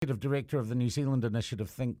Executive Director of the New Zealand Initiative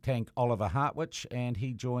think tank, Oliver Hartwich, and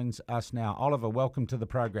he joins us now. Oliver, welcome to the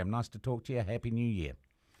program. Nice to talk to you. Happy New Year.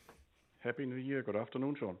 Happy New Year. Good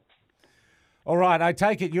afternoon, Sean. All right, I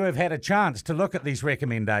take it you have had a chance to look at these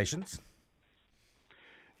recommendations.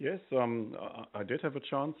 Yes, I did have a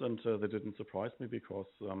chance, and they didn't surprise me because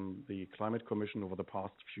the Climate Commission over the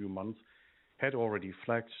past few months had already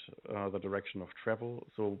flagged the direction of travel.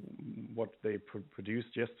 So what they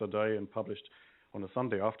produced yesterday and published on a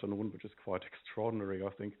Sunday afternoon, which is quite extraordinary, I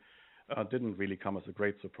think, didn't really come as a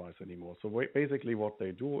great surprise anymore. So basically what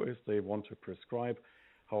they do is they want to prescribe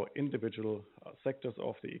how individual sectors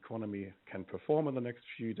of the economy can perform in the next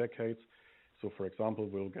few decades. So, for example,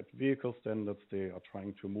 we'll get vehicle standards. They are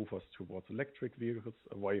trying to move us towards electric vehicles,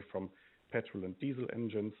 away from petrol and diesel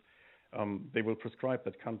engines. They will prescribe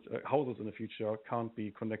that houses in the future can't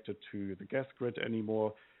be connected to the gas grid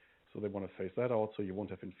anymore. So they want to phase that out. So you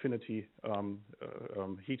won't have infinity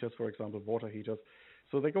heaters, for example, water heaters.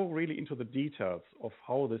 So they go really into the details of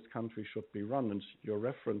how this country should be run. And your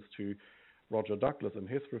reference to Roger Douglas and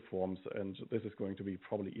his reforms, and this is going to be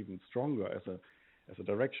probably even stronger as a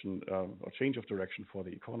direction or change of direction for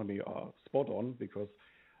the economy, are spot on, because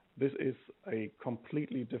this is a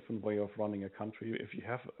completely different way of running a country. If you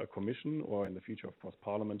have a commission, or in the future, of course,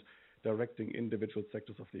 parliament, directing individual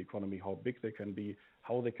sectors of the economy, how big they can be,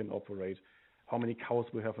 how they can operate, how many cows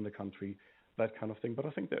we have in the country, that kind of thing. But I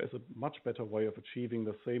think there is a much better way of achieving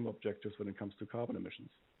the same objectives when it comes to carbon emissions.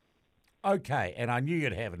 Okay, and I knew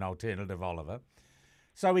you'd have an alternative, Oliver.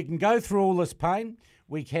 So we can go through all this pain.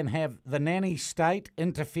 We can have the nanny state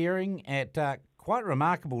interfering at quite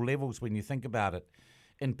remarkable levels when you think about it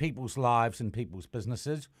in people's lives and people's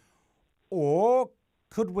businesses. Or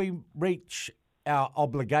could we reach our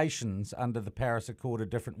obligations under the Paris Accord a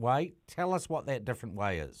different way? Tell us what that different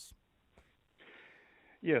way is.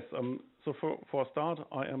 Yes, so for a start,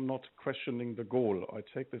 I am not questioning the goal. I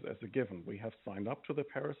take this as a given. We have signed up to the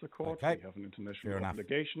Paris Accord. Okay. We have an international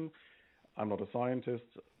obligation. I'm not a scientist.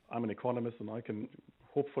 I'm an economist, and I can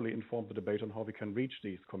hopefully inform the debate on how we can reach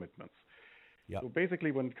these commitments. Yep. So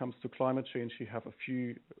basically, when it comes to climate change, you have a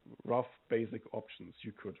few rough basic options.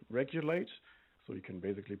 You could regulate, so you can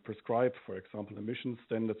basically prescribe, for example, emission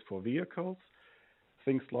standards for vehicles,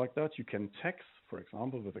 things like that. You can tax, for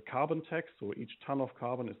example, with a carbon tax, so each ton of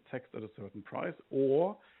carbon is taxed at a certain price,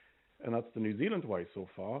 or, and that's the New Zealand way so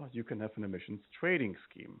far, you can have an emissions trading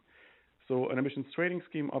scheme. So an emissions trading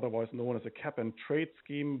scheme, otherwise known as a cap and trade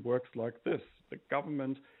scheme, works like this. The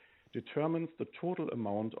government determines the total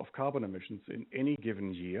amount of carbon emissions in any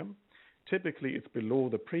given year. Typically, it's below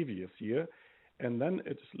the previous year, and then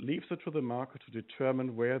it leaves it to the market to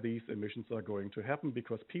determine where these emissions are going to happen,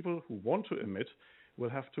 because people who want to emit will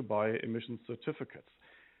have to buy emission certificates.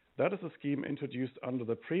 That is a scheme introduced under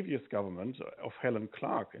the previous government of Helen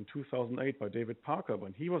Clark in 2008 by David Parker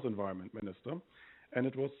when he was Environment Minister. And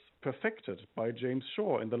it was perfected by James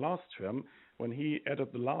Shaw in the last term when he added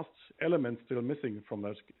the last element still missing from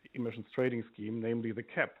that emissions trading scheme, namely the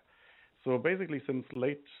cap. So basically, since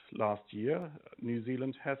late last year, New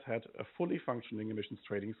Zealand has had a fully functioning emissions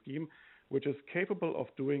trading scheme, which is capable of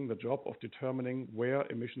doing the job of determining where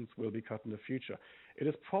emissions will be cut in the future. It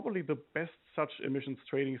is probably the best such emissions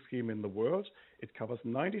trading scheme in the world. It covers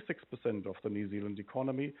 96% of the New Zealand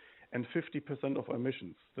economy and 50% of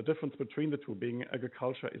emissions. The difference between the two being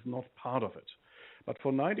agriculture is not part of it. But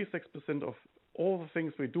for 96% of all the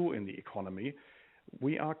things we do in the economy,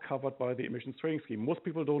 we are covered by the emissions trading scheme. Most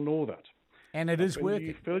people don't know that. And it is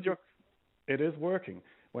working. It is working.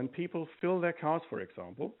 When people fill their cars, for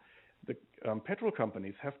example, the petrol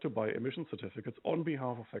companies have to buy emission certificates on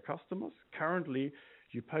behalf of their customers. Currently,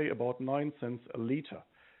 you pay about 9 cents a liter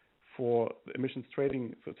for emissions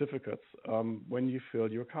trading certificates when you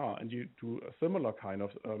fill your car, and you do a similar kind of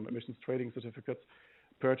emissions trading certificates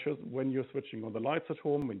purchase when you're switching on the lights at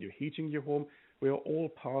home, when you're heating your home. We are all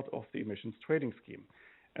part of the emissions trading scheme.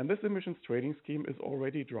 And this emissions trading scheme is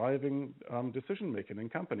already driving decision-making in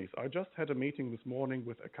companies. I just had a meeting this morning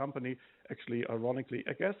with a company, actually, ironically,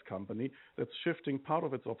 a gas company, that's shifting part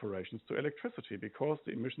of its operations to electricity because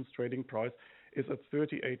the emissions trading price is at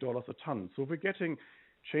 $38 a ton. So we're getting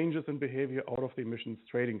changes in behavior out of the emissions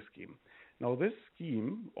trading scheme. Now, this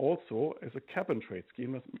scheme also is a cap and trade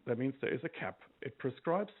scheme. That means there is a cap. It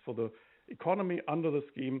prescribes for the economy under the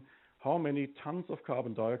scheme how many tons of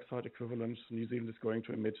carbon dioxide equivalent New Zealand is going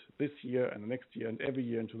to emit this year and the next year and every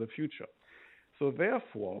year into the future. So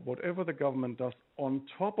therefore, whatever the government does on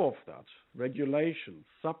top of that, regulations,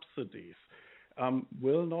 subsidies,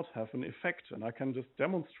 will not have an effect. And I can just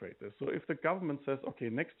demonstrate this. So if the government says, okay,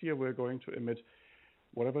 next year we're going to emit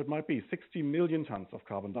whatever it might be, 60 million tons of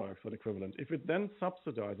carbon dioxide equivalent. If it then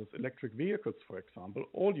subsidizes electric vehicles, for example,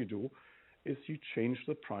 all you do is you change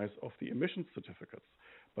the price of the emissions certificates.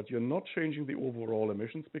 But you're not changing the overall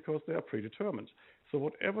emissions because they are predetermined. So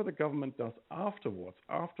whatever the government does afterwards,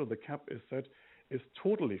 after the cap is set, is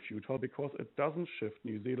totally futile because it doesn't shift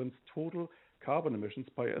New Zealand's total carbon emissions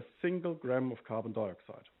by a single gram of carbon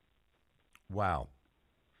dioxide. Wow.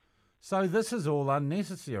 So this is all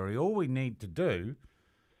unnecessary. All we need to do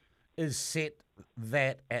is set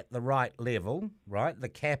that at the right level, right? The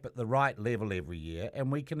cap at the right level every year,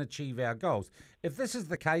 and we can achieve our goals. If this is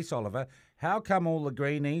the case, Oliver, how come all the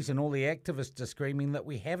greenies and all the activists are screaming that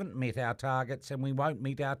we haven't met our targets and we won't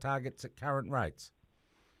meet our targets at current rates?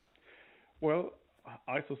 Well,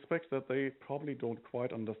 I suspect that they probably don't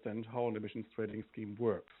quite understand how an emissions trading scheme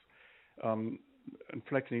works. And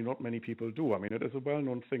frankly, not many people do. I mean, it is a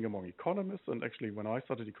well-known thing among economists, and actually when I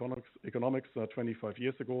studied economics 25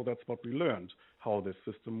 years ago, that's what we learned, how this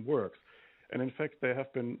system works. And in fact, there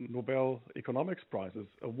have been Nobel economics prizes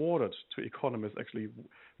awarded to economists actually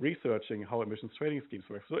researching how emissions trading schemes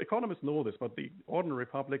work. So economists know this, but the ordinary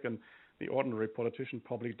public and the ordinary politician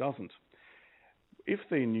probably doesn't. If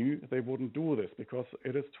they knew, they wouldn't do this because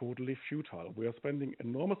it is totally futile. We are spending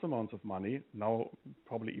enormous amounts of money, now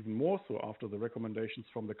probably even more so after the recommendations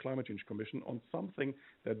from the Climate Change Commission, on something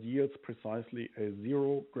that yields precisely a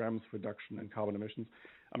 0 grams reduction in carbon emissions.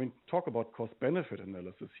 I mean, talk about cost-benefit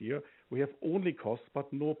analysis here. We have only costs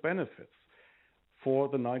but no benefits for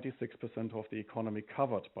the 96% of the economy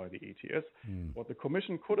covered by the ETS. What the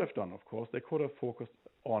Commission could have done, of course, they could have focused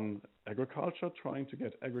on agriculture, trying to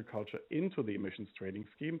get agriculture into the emissions trading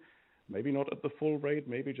scheme, maybe not at the full rate,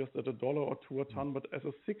 maybe just at $1 or $2 a ton, but as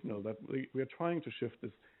a signal that we are trying to shift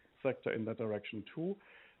this sector in that direction too.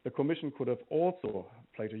 The Commission could have also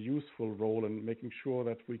played a useful role in making sure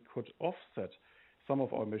that we could offset some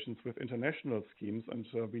of our emissions with international schemes, and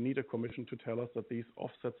we need a commission to tell us that these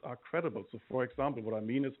offsets are credible. So, for example, what I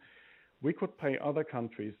mean is we could pay other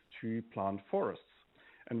countries to plant forests.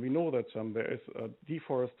 And we know that there is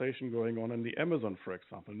deforestation going on in the Amazon, for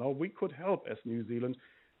example. Now, we could help as New Zealand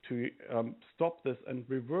to stop this and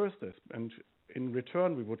reverse this. And in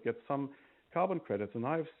return, we would get some carbon credits. And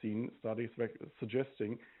I've seen studies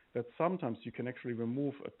suggesting that sometimes you can actually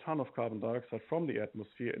remove a ton of carbon dioxide from the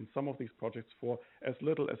atmosphere in some of these projects for as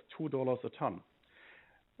little as $2 a ton.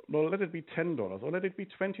 Well, let it be $10 or let it be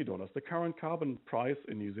 $20. The current carbon price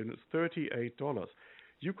in New Zealand is $38.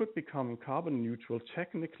 You could become carbon neutral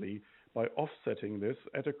technically by offsetting this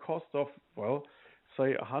at a cost of, well,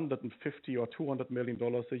 say $150 or $200 million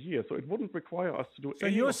a year. So it wouldn't require us to do. So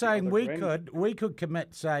you're saying we could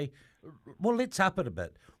commit, say, well, let's up it a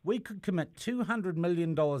bit. We could commit $200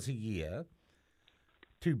 million a year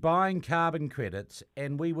to buying carbon credits,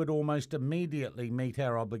 and we would almost immediately meet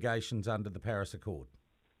our obligations under the Paris Accord.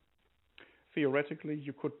 Theoretically,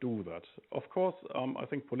 you could do that. Of course, I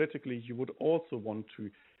think politically, you would also want to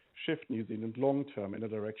shift New Zealand long-term in a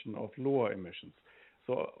direction of lower emissions.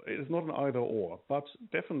 So it is not an either-or, but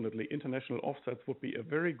definitely international offsets would be a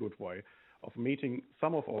very good way of meeting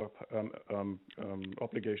some of our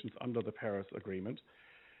obligations under the Paris Agreement.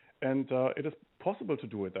 And it is possible to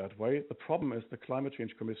do it that way. The problem is the Climate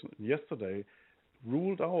Change Commission yesterday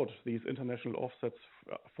ruled out these international offsets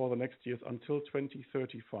for the next years until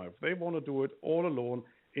 2035. They want to do it all alone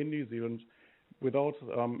in New Zealand without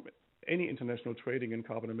any international trading in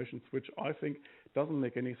carbon emissions, which I think doesn't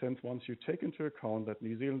make any sense once you take into account that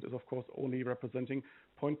New Zealand is, of course, only representing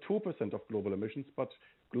 0.2% of global emissions, but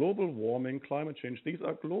global warming, climate change, these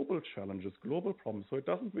are global challenges, global problems. So it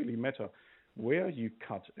doesn't really matter where you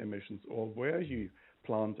cut emissions or where you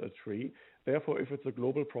plant a tree. Therefore, if it's a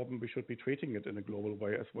global problem, we should be treating it in a global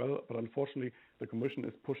way as well. But unfortunately, the Commission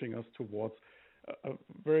is pushing us towards a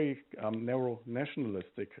very narrow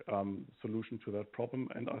nationalistic solution to that problem,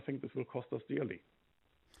 and I think this will cost us dearly.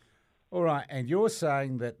 All right, and you're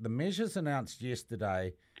saying that the measures announced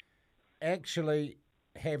yesterday actually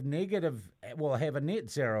have have a net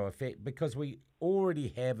zero effect because we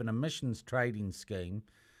already have an emissions trading scheme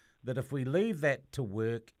that if we leave that to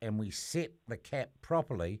work and we set the cap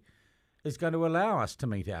properly, is going to allow us to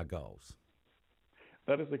meet our goals.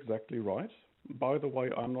 That is exactly right. By the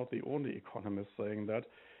way, I'm not the only economist saying that.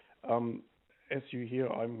 As you hear,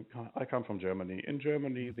 I come from Germany. In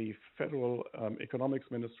Germany, the Federal Economics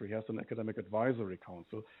Ministry has an academic advisory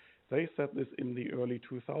council. They set this in the early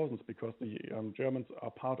 2000s because the Germans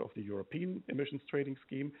are part of the European emissions trading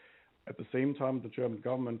scheme. At the same time, the German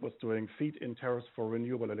government was doing feed-in tariffs for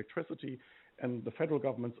renewable electricity, and the federal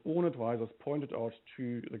government's own advisors pointed out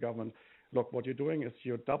to the government, look, what you're doing is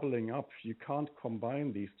you're doubling up. You can't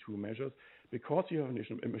combine these two measures because you have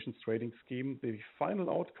an emissions trading scheme, the final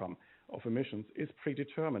outcome of emissions is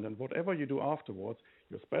predetermined. And whatever you do afterwards,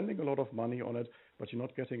 you're spending a lot of money on it, but you're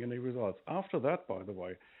not getting any results. After that, by the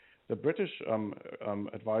way, the British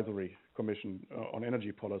Advisory Commission on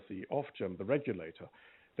Energy Policy, Ofgem, the regulator,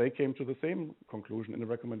 they came to the same conclusion in a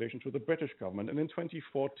recommendation to the British government. And in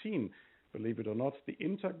 2014, believe it or not, the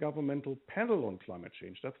Intergovernmental Panel on Climate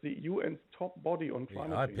Change, that's the UN's top body on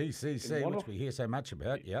climate change. IPCC, which we hear so much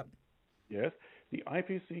about, yep. Yes, the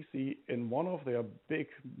IPCC, in one of their big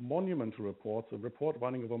monumental reports, a report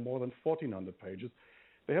running over more than 1,400 pages,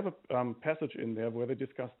 they have a passage in there where they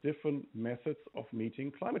discuss different methods of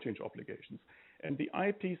meeting climate change obligations. And the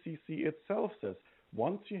IPCC itself says,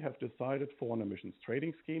 once you have decided for an emissions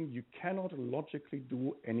trading scheme, you cannot logically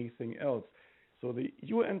do anything else. So the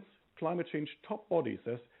UN's climate change top body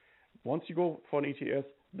says, once you go for an ETS,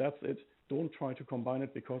 that's it. Don't try to combine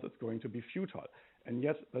it because it's going to be futile. And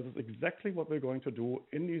yet, this is exactly what we're going to do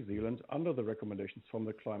in New Zealand under the recommendations from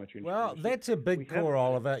the Climate Change Well, Commission. that's a big core,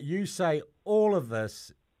 Oliver. You say all of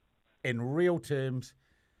this, in real terms,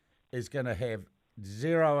 is going to have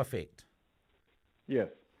zero effect. Yes.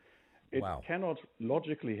 It cannot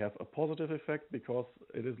logically have a positive effect because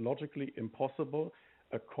it is logically impossible,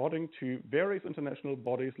 according to various international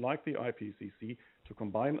bodies like the IPCC, to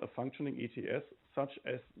combine a functioning ETS, such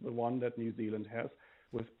as the one that New Zealand has,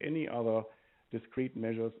 with any other discrete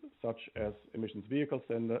measures such as emissions vehicle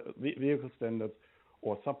standards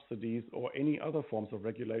or subsidies or any other forms of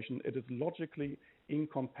regulation. It is logically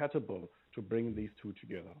incompatible to bring these two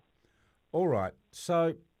together. All right.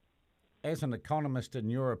 So, as an economist, in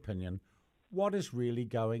your opinion, what is really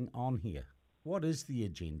going on here? What is the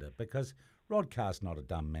agenda? Because Rod Carr's not a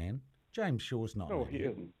dumb man. James Shaw's not. No, he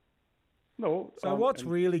isn't. No. So what's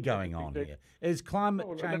really going on here? Is climate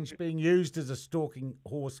change being used as a stalking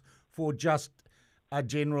horse for just a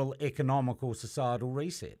general economical societal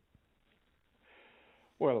reset?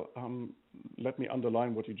 Well, let me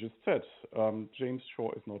underline what you just said. James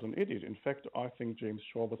Shaw is not an idiot. In fact, I think James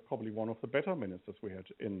Shaw was probably one of the better ministers we had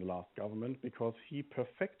in the last government because he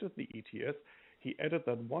perfected the ETS. He added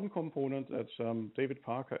that one component that David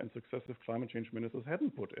Parker and successive climate change ministers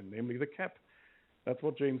hadn't put in, namely the cap. That's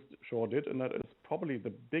what James Shaw did, and that is probably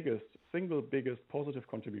the single biggest positive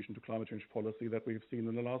contribution to climate change policy that we've seen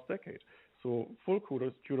in the last decade. So full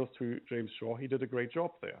kudos to James Shaw. He did a great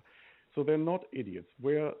job there. So they're not idiots.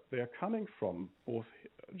 Where they're coming from, both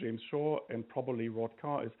James Shaw and probably Rod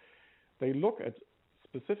Carr, is they look at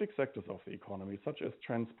specific sectors of the economy, such as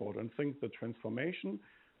transport, and think the transformation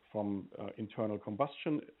from internal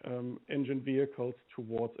combustion engine vehicles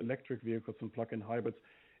towards electric vehicles and plug-in hybrids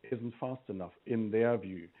isn't fast enough in their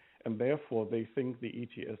view. And therefore, they think the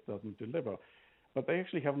ETS doesn't deliver. But they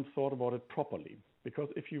actually haven't thought about it properly. Because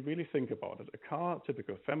if you really think about it, a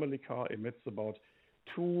typical family car, emits about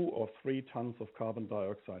 2 or 3 tons of carbon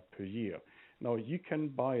dioxide per year. Now, you can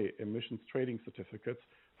buy emissions trading certificates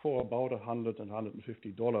for about $100 and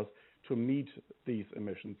 $150 to meet these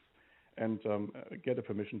emissions and get a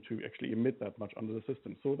permission to actually emit that much under the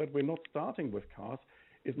system. So that we're not starting with cars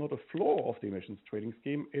is not a flaw of the emissions trading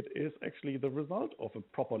scheme. It is actually the result of a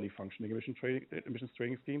properly functioning emissions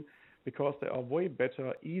trading scheme, because there are way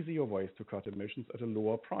better, easier ways to cut emissions at a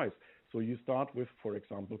lower price. So you start with, for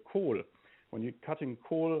example, coal. When you're cutting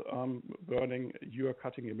coal burning, you are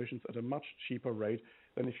cutting emissions at a much cheaper rate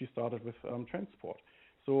than if you started with transport.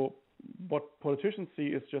 So what politicians see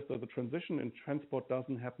is just that the transition in transport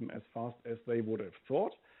doesn't happen as fast as they would have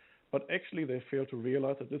thought, but actually they fail to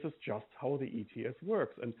realize that this is just how the ETS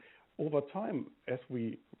works. And over time, as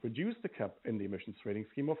we reduce the cap in the emissions trading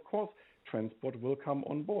scheme, of course, transport will come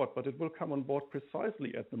on board, but it will come on board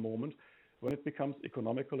precisely at the moment when it becomes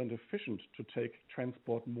economical and efficient to take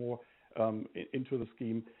transport more into the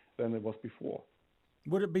scheme than it was before.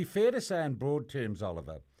 Would it be fair to say in broad terms,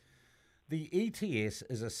 Oliver, the ETS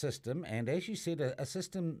is a system, and as you said, a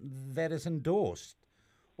system that is endorsed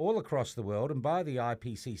all across the world and by the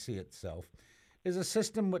IPCC itself, is a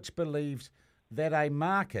system which believes that a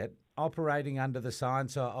market operating under the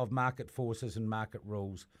science of market forces and market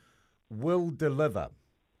rules will deliver.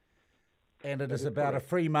 And it is about correct. A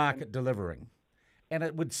free market delivering. And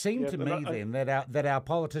it would seem to me then that our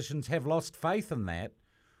politicians have lost faith in that,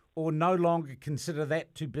 or no longer consider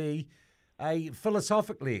that to be a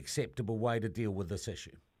philosophically acceptable way to deal with this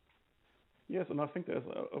issue. Yes, and I think there's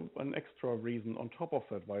an extra reason on top of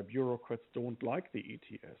that why bureaucrats don't like the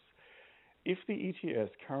ETS. If the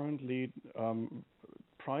ETS currently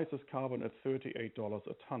prices carbon at $38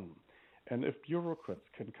 a ton, and if bureaucrats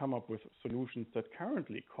can come up with solutions that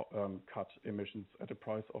currently cut emissions at a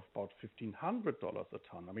price of about $1,500 a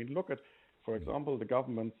ton, I mean, look at For example, the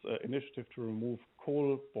government's initiative to remove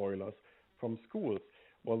coal boilers from schools.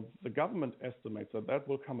 Well, the government estimates that that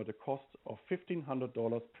will come at a cost of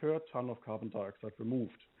 $1,500 per ton of carbon dioxide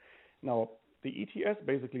removed. Now, the ETS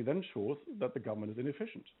basically then shows that the government is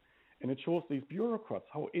inefficient. And it shows these bureaucrats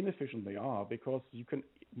how inefficient they are, because you can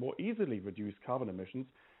more easily reduce carbon emissions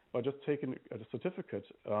by just taking a certificate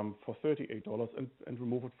for $38 and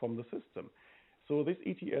remove it from the system. So this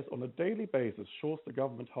ETS on a daily basis shows the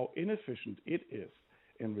government how inefficient it is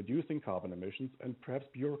in reducing carbon emissions, and perhaps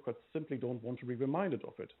bureaucrats simply don't want to be reminded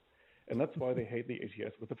of it. And that's why they hate the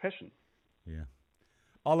ETS with a passion. Yeah.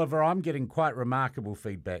 Oliver, I'm getting quite remarkable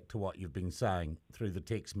feedback to what you've been saying through the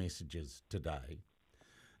text messages today.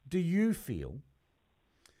 Do you feel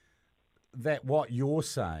that what you're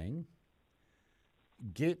saying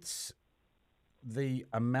gets the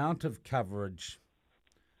amount of coverage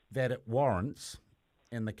that it warrants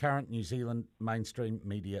in the current New Zealand mainstream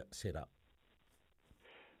media setup?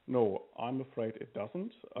 No, I'm afraid it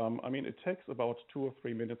doesn't. It takes about 2 or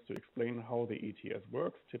 3 minutes to explain how the ETS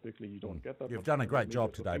works. Typically, you don't get that. You've done a great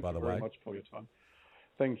job today, by the way. Thank you very much for your time.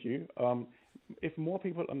 Thank you. If more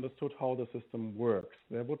people understood how the system works,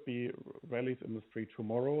 there would be rallies in the street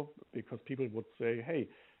tomorrow, because people would say, hey,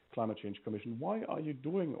 Climate Change Commission, why are you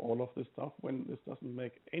doing all of this stuff when this doesn't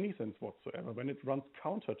make any sense whatsoever, when it runs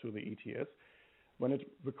counter to the ETS, when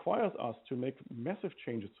it requires us to make massive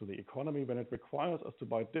changes to the economy, when it requires us to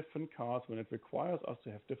buy different cars, when it requires us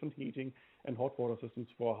to have different heating and hot water systems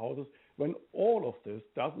for our houses, when all of this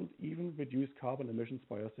doesn't even reduce carbon emissions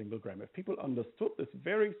by a single gram. If people understood this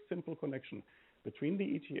very simple connection between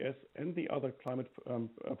the ETS and the other climate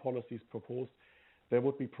policies proposed, there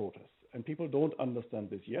would be protests. And people don't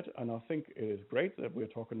understand this yet, and I think it is great that we're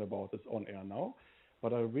talking about this on air now.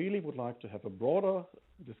 But I really would like to have a broader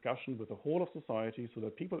discussion with the whole of society, so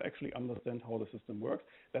that people actually understand how the system works,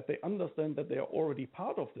 that they understand that they are already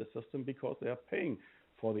part of this system because they are paying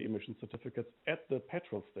for the emission certificates at the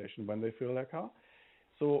petrol station when they fill their car.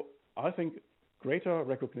 So I think greater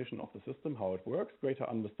recognition of the system, how it works, greater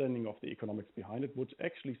understanding of the economics behind it would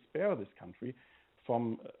actually spare this country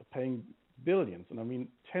from paying billions, and I mean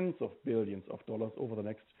tens of billions of dollars over the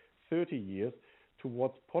next 30 years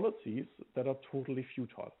towards policies that are totally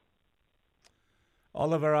futile.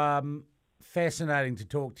 Oliver, fascinating to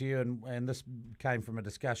talk to you, and this came from a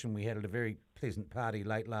discussion we had at a very pleasant party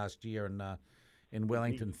late last year in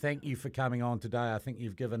Wellington. Thank you for coming on today. I think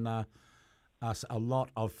you've given us a lot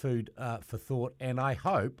of food for thought, and I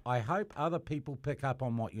hope other people pick up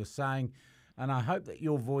on what you're saying, and I hope that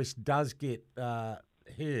your voice does get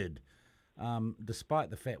heard,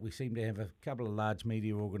 despite the fact we seem to have a couple of large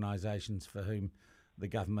media organisations for whom the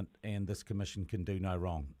government and this commission can do no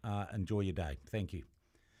wrong. Enjoy your day. Thank you.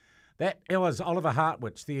 That was Oliver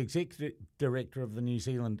Hartwich, the Executive Director of the New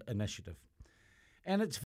Zealand Initiative. And it's